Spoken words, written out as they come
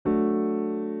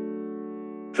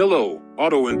Hello,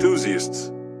 auto enthusiasts.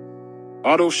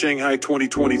 Auto Shanghai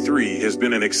 2023 has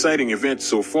been an exciting event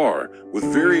so far, with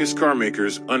various car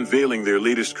makers unveiling their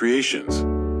latest creations.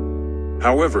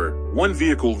 However, one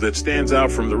vehicle that stands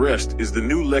out from the rest is the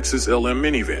new Lexus LM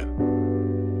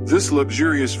minivan. This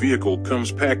luxurious vehicle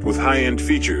comes packed with high-end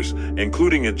features,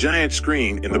 including a giant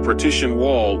screen in the partition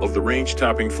wall of the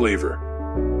range-topping flavor.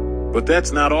 But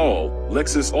that's not all.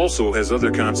 Lexus also has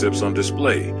other concepts on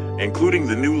display, including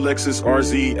the new Lexus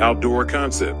RZ Outdoor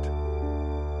concept.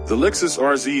 The Lexus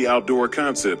RZ Outdoor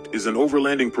concept is an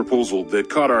overlanding proposal that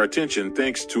caught our attention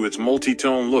thanks to its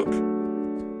multi-tone look.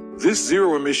 This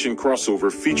zero-emission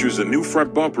crossover features a new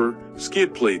front bumper,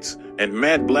 skid plates, and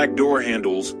matte black door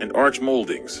handles and arch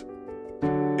moldings.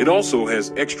 It also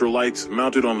has extra lights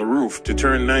mounted on the roof to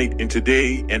turn night into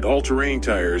day and all-terrain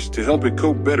tires to help it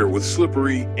cope better with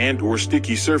slippery and/or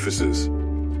sticky surfaces.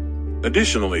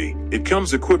 Additionally, it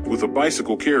comes equipped with a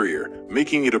bicycle carrier,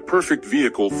 making it a perfect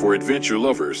vehicle for adventure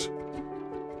lovers.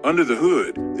 Under the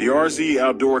hood, the RZ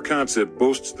Outdoor concept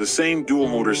boasts the same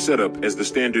dual-motor setup as the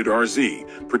standard RZ,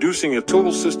 producing a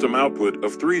total system output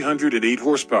of 308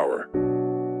 horsepower.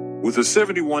 With a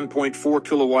 71.4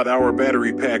 kilowatt-hour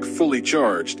battery pack fully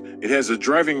charged, it has a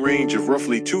driving range of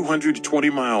roughly 220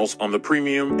 miles on the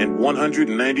premium and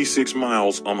 196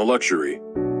 miles on the luxury.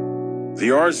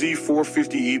 The RZ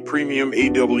 450e Premium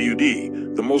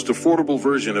AWD, the most affordable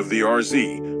version of the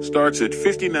RZ, starts at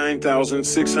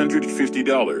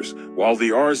 $59,650, while the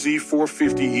RZ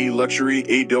 450e Luxury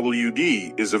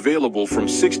AWD is available from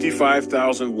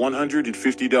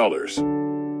 $65,150.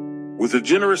 With a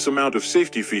generous amount of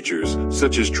safety features,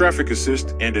 such as traffic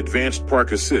assist and advanced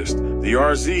park assist, the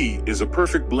RZ is a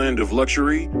perfect blend of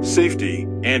luxury, safety,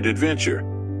 and adventure.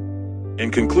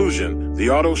 In conclusion, the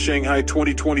Auto Shanghai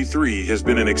 2023 has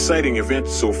been an exciting event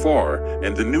so far,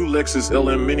 and the new Lexus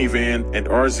LM minivan and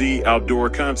RZ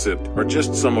Outdoor concept are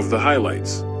just some of the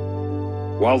highlights.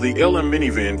 While the LM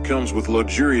minivan comes with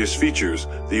luxurious features,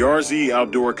 the RZ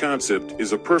Outdoor concept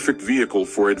is a perfect vehicle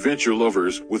for adventure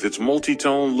lovers with its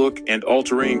multi-tone look and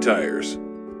all-terrain tires.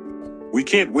 We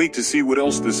can't wait to see what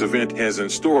else this event has in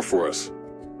store for us.